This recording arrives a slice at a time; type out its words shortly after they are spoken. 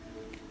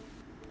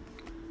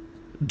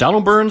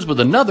Donald Burns with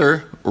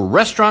another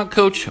Restaurant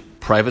Coach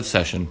private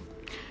session.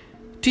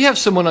 Do you have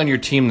someone on your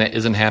team that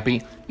isn't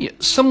happy?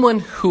 Someone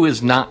who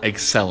is not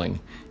excelling.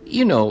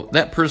 You know,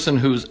 that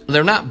person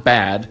they're not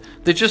bad,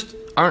 they just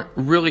aren't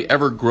really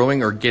ever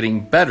growing or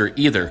getting better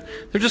either.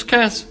 They're just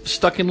kind of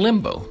stuck in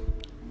limbo.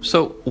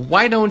 So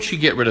why don't you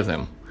get rid of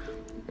them?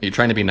 Are you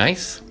trying to be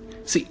nice?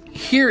 See,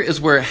 here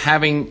is where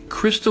having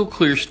crystal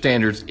clear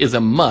standards is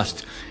a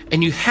must,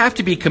 and you have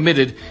to be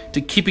committed to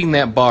keeping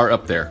that bar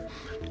up there.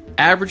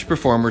 Average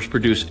performers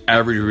produce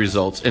average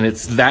results, and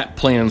it's that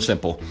plain and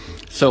simple.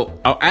 So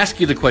I'll ask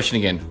you the question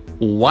again.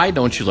 Why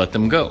don't you let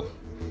them go?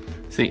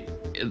 See,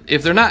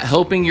 if they're not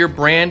helping your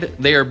brand,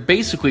 they are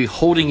basically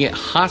holding it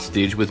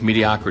hostage with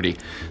mediocrity.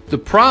 The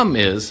problem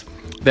is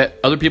that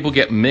other people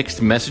get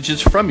mixed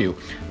messages from you.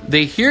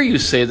 They hear you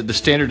say that the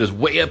standard is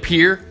way up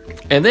here,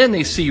 and then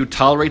they see you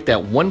tolerate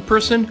that one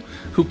person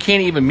who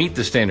can't even meet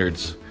the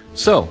standards.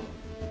 So,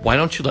 why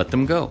don't you let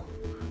them go?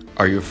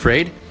 Are you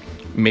afraid?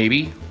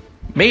 Maybe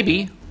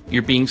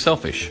you're being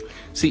selfish.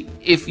 See,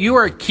 if you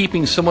are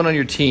keeping someone on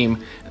your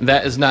team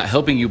that is not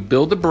helping you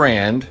build a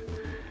brand,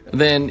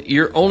 then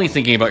you're only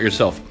thinking about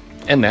yourself,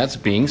 and that's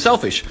being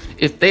selfish.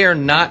 If they are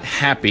not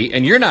happy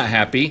and you're not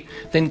happy,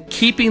 then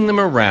keeping them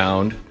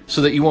around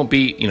so that you won't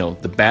be,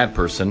 the bad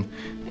person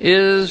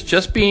is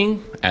just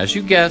being, as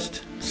you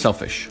guessed,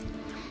 selfish.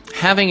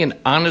 Having an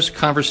honest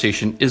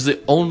conversation is the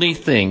only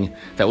thing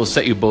that will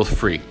set you both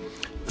free.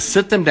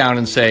 Sit them down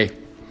and say,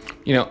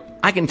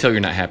 I can tell you're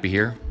not happy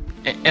here,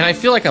 and I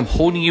feel like I'm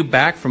holding you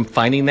back from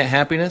finding that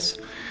happiness.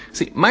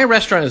 See, my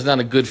restaurant is not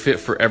a good fit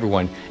for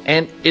everyone,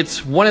 and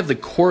it's one of the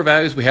core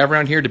values we have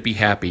around here to be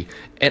happy.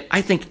 And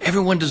I think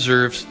everyone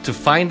deserves to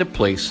find a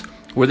place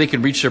where they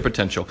can reach their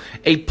potential,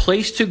 a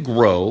place to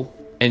grow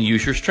and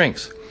use your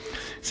strengths.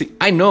 See,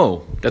 I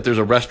know that there's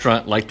a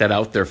restaurant like that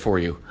out there for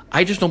you.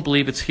 I just don't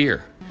believe it's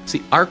here.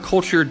 See, our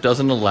culture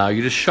doesn't allow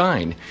you to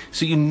shine,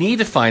 so you need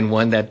to find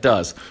one that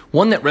does,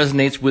 one that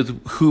resonates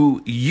with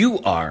who you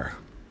are,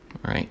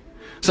 all right?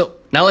 So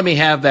now let me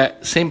have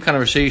that same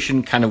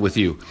conversation kind of with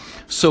you.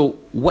 So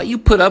what you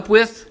put up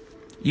with,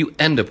 you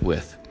end up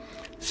with.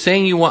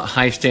 Saying you want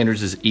high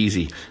standards is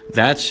easy.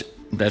 That's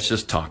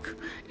just talk.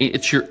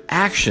 It's your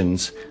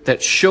actions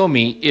that show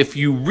me if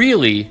you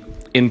really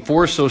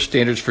enforce those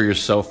standards for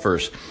yourself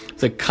first.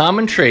 The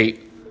common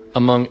trait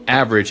among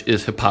average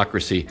is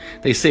hypocrisy.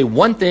 They say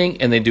one thing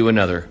and they do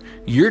another.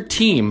 Your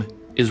team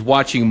is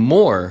watching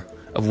more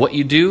of what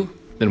you do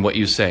than what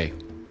you say.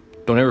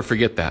 Don't ever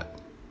forget that.